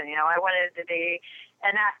passion. I wanted to be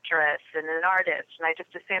an actress and an artist, and I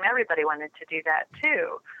just assume everybody wanted to do that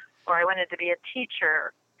too. Or I wanted to be a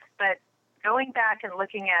teacher. But going back and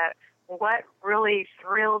looking at what really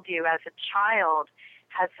thrilled you as a child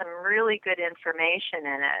has some really good information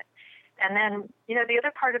in it. And then, the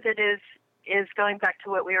other part of it is going back to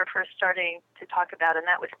what we were first starting to talk about, and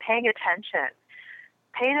that was paying attention.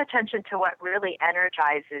 Paying attention to what really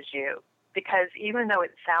energizes you, because even though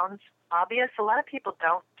it sounds obvious, a lot of people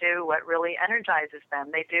don't do what really energizes them.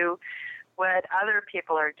 They do what other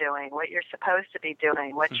people are doing, what you're supposed to be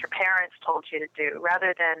doing, what your parents told you to do,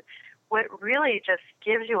 rather than what really just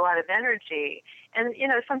gives you a lot of energy. And,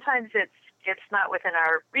 sometimes it's not within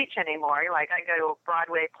our reach anymore. Like, I go to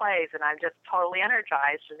Broadway plays and I'm just totally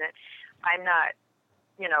energized, and I'm not,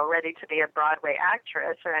 ready to be a Broadway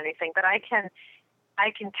actress or anything, but I can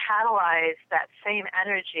catalyze that same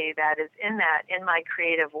energy that is in my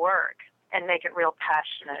creative work and make it real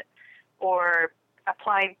passionate, or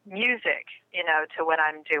apply music, to what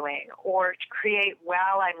I'm doing, or create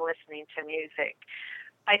while I'm listening to music.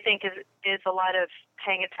 I think is a lot of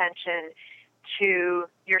paying attention to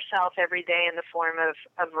yourself every day in the form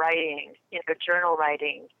of writing, journal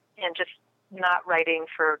writing, and just not writing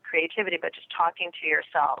for creativity, but just talking to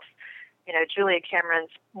yourself. Julia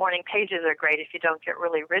Cameron's morning pages are great if you don't get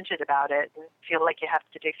really rigid about it and feel like you have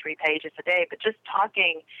to do 3 pages a day, but just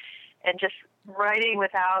talking and just writing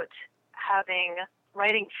without having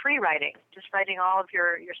writing, free writing, just writing all of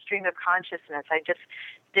your stream of consciousness. I just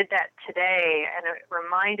did that today, and it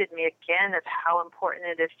reminded me again of how important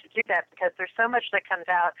it is to do that, because there's so much that comes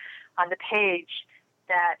out on the page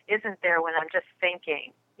that isn't there when I'm just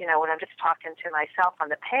thinking. When I'm just talking to myself on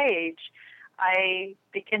the page, I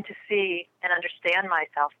begin to see and understand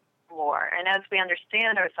myself more. And as we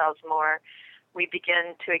understand ourselves more, we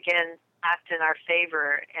begin to, again, act in our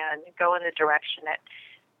favor and go in the direction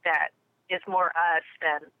that is more us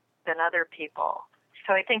than other people.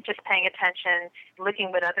 So I think just paying attention,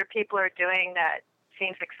 looking what other people are doing that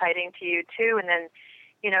seems exciting to you too, and then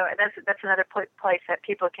that's another place that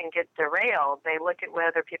people can get derailed. They look at what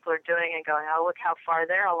other people are doing and going, oh, look how far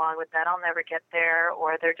they're along with that. I'll never get there,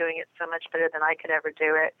 or they're doing it so much better than I could ever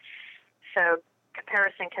do it. So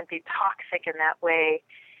comparison can be toxic in that way.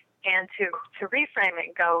 And to reframe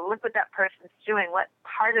it and go, look what that person's doing. What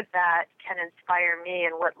part of that can inspire me,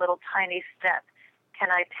 and what little tiny step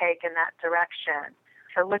can I take in that direction?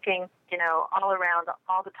 So looking, all around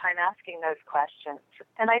all the time, asking those questions.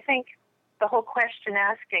 And I think the whole question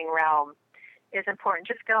asking realm is important.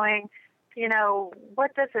 Just going,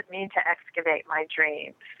 what does it mean to excavate my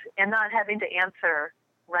dreams? And not having to answer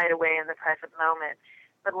right away in the present moment,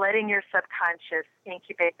 but letting your subconscious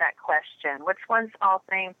incubate that question. What's one small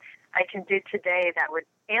thing I can do today that would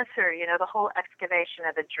answer, the whole excavation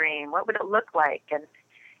of a dream? What would it look like? And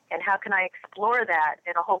how can I explore that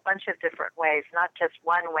in a whole bunch of different ways, not just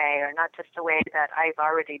one way, or not just a way that I've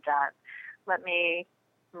already done? Let me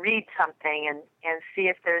read something and see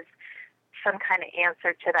if there's some kind of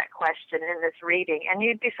answer to that question in this reading. And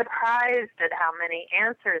you'd be surprised at how many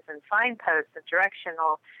answers and signposts and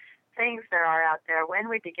directional things there are out there when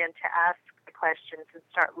we begin to ask the questions and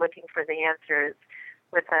start looking for the answers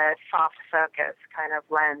with a soft focus kind of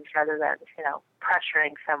lens, rather than,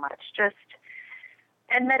 pressuring so much.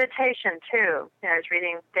 And meditation too. I was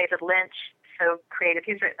reading David Lynch, so creative.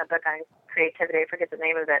 He's written a book on creativity. I forget the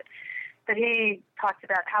name of it. But he talked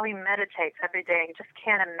about how he meditates every day and just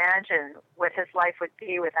can't imagine what his life would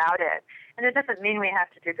be without it. And it doesn't mean we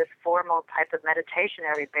have to do this formal type of meditation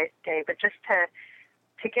every day, but just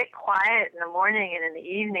to get quiet in the morning and in the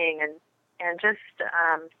evening and just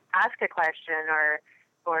ask a question or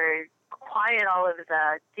quiet all of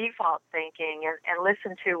the default thinking and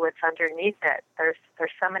listen to what's underneath it.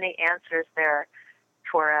 There's so many answers there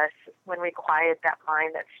for us when we quiet that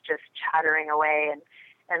mind that's just chattering away and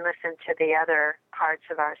listen to the other parts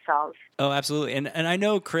of ourselves. Oh, absolutely. And I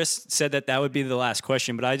know Chris said that would be the last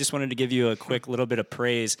question, but I just wanted to give you a quick little bit of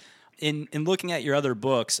praise. In looking at your other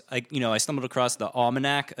books, I stumbled across the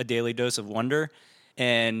Almanac, A Daily Dose of Wonder.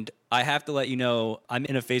 And I have to let you know, I'm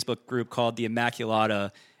in a Facebook group called the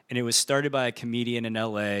Immaculata, and it was started by a comedian in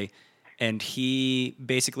LA. And he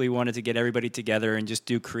basically wanted to get everybody together and just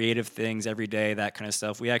do creative things every day, that kind of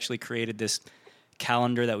stuff. We actually created this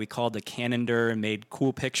calendar that we called the Canondar and made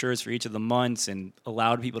cool pictures for each of the months and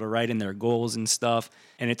allowed people to write in their goals and stuff.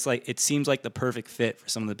 And it seems like the perfect fit for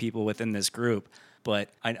some of the people within this group. But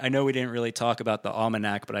I know we didn't really talk about the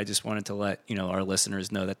Almanac, but I just wanted to let our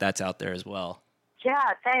listeners know that that's out there as well.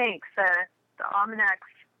 Yeah, thanks. The Almanac's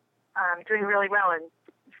doing really well, and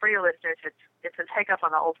for your listeners, it's a takeoff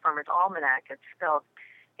on the Old Farmer's Almanac. It's spelled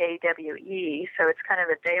AWE, so it's kind of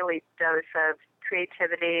a daily dose of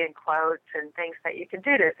creativity and quotes and things that you can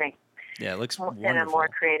do to think. Yeah, it looks in wonderful. a more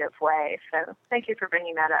creative way. So thank you for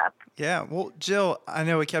bringing that up. Yeah, well, Jill, I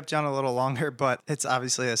know we kept you on a little longer, but it's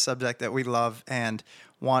obviously a subject that we love and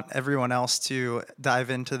want everyone else to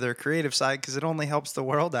dive into their creative side because it only helps the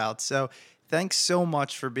world out. So thanks so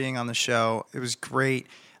much for being on the show. It was great.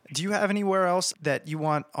 Do you have anywhere else that you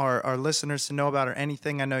want our listeners to know about or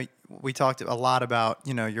anything? I know we talked a lot about,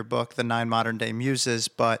 your book, The 9 Modern Day Muses,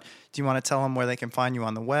 but do you want to tell them where they can find you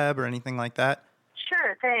on the web or anything like that?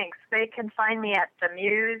 Sure, thanks. They can find me at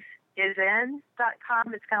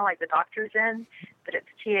themuseisin.com. It's kind of like the doctor's in, but it's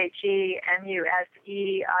TheMusieisin.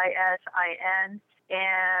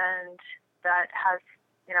 And that has,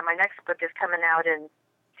 my next book is coming out in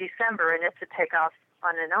December, and it's a takeoff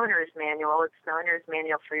on an owner's manual. It's the owner's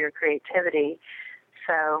manual for your creativity.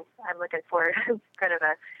 So I'm looking forward to kind of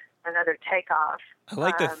another takeoff. I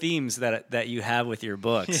like the themes that you have with your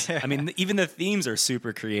books. Yeah. I mean, even the themes are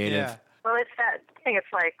super creative. Yeah. Well, it's that thing.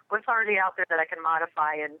 It's like what's already out there that I can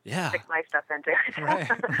modify and stick my stuff into. Right.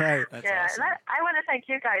 That's yeah, awesome. And I want to thank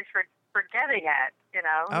you guys for getting it.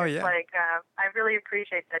 Oh, it's yeah. like I really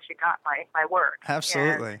appreciate that you got my work.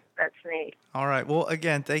 Absolutely. And that's neat. All right. Well,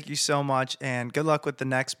 again, thank you so much, and good luck with the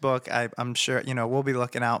next book. I'm sure we'll be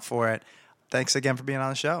looking out for it. Thanks again for being on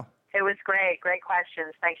the show. It was great. Great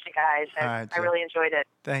questions. Thanks, you guys. All right, I really enjoyed it.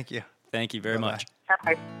 Thank you. Thank you very Bye-bye. much.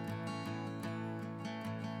 Bye.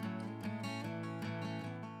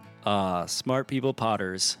 Smart People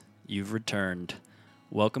Potters, you've returned.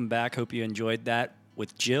 Welcome back. Hope you enjoyed that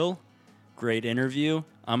with Jill. Great interview.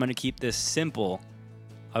 I'm going to keep this simple.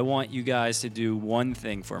 I want you guys to do one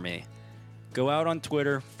thing for me. Go out on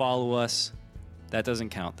Twitter, follow us. That doesn't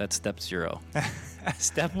count. That's step 0.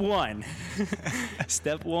 Step 1.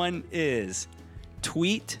 Step 1 is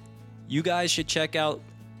tweet. You guys should check out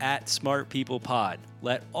 @SmartPeoplePod.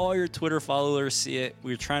 Let all your Twitter followers see it.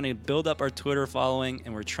 We're trying to build up our Twitter following,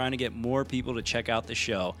 and we're trying to get more people to check out the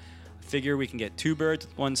show. I figure we can get 2 birds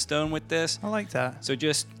with 1 stone with this. I like that. So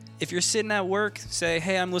just, if you're sitting at work, say,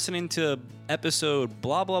 hey, I'm listening to episode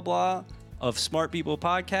blah, blah, blah of Smart People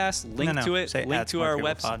Podcast. Link to it. Say Link to our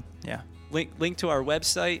website. Pod. Yeah. Link to our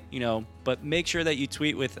website, but make sure that you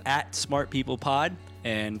tweet with @SmartPeoplePod,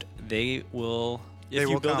 and they will... If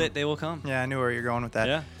you build it, they will come. Yeah, I knew where you're going with that.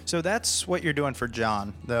 Yeah. So that's what you're doing for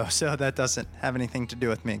John, though. So that doesn't have anything to do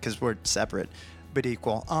with me because we're separate but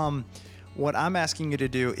equal. What I'm asking you to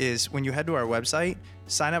do is when you head to our website,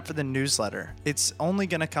 sign up for the newsletter. It's only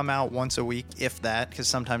going to come out once a week, if that, because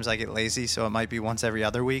sometimes I get lazy, so it might be once every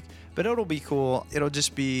other week. But it'll be cool. It'll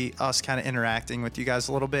just be us kind of interacting with you guys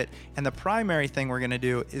a little bit. And the primary thing we're going to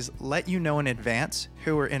do is let you know in advance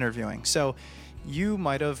who we're interviewing. So you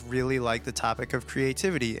might have really liked the topic of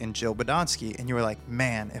creativity in Jill Badonsky, and you were like,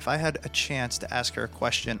 man, if I had a chance to ask her a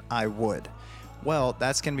question, I would. Well,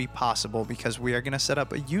 that's going to be possible because we are going to set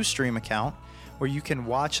up a Ustream account where you can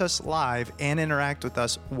watch us live and interact with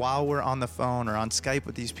us while we're on the phone or on Skype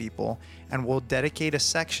with these people, and we'll dedicate a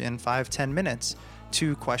section, 5-10 minutes,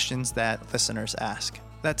 to questions that listeners ask.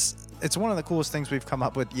 It's one of the coolest things we've come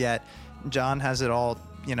up with yet. John has it all,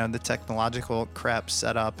 the technological crap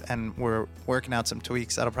set up, and we're working out some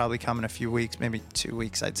tweaks. That'll probably come in a few weeks, maybe 2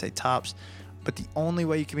 weeks, I'd say tops. But the only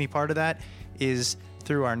way you can be part of that is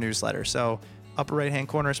through our newsletter. So upper right-hand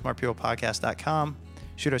corner, smartpeoplepodcast.com.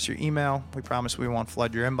 Shoot us your email. We promise we won't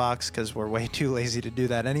flood your inbox because we're way too lazy to do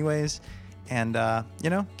that anyways. And,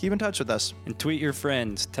 keep in touch with us. And tweet your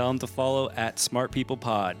friends. Tell them to follow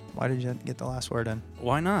 @SmartPeoplePod. Why did you get the last word in?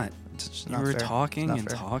 Why not? It's just You not were fair. talking Not and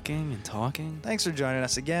fair. talking and talking. Thanks for joining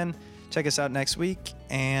us again. Check us out next week,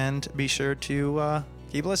 and be sure to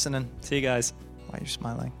keep listening. See you guys. Why are you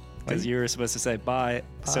smiling? Because you were supposed to say bye,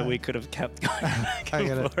 so Bye. we could have kept going back I and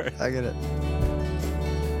get forth. it. I get it.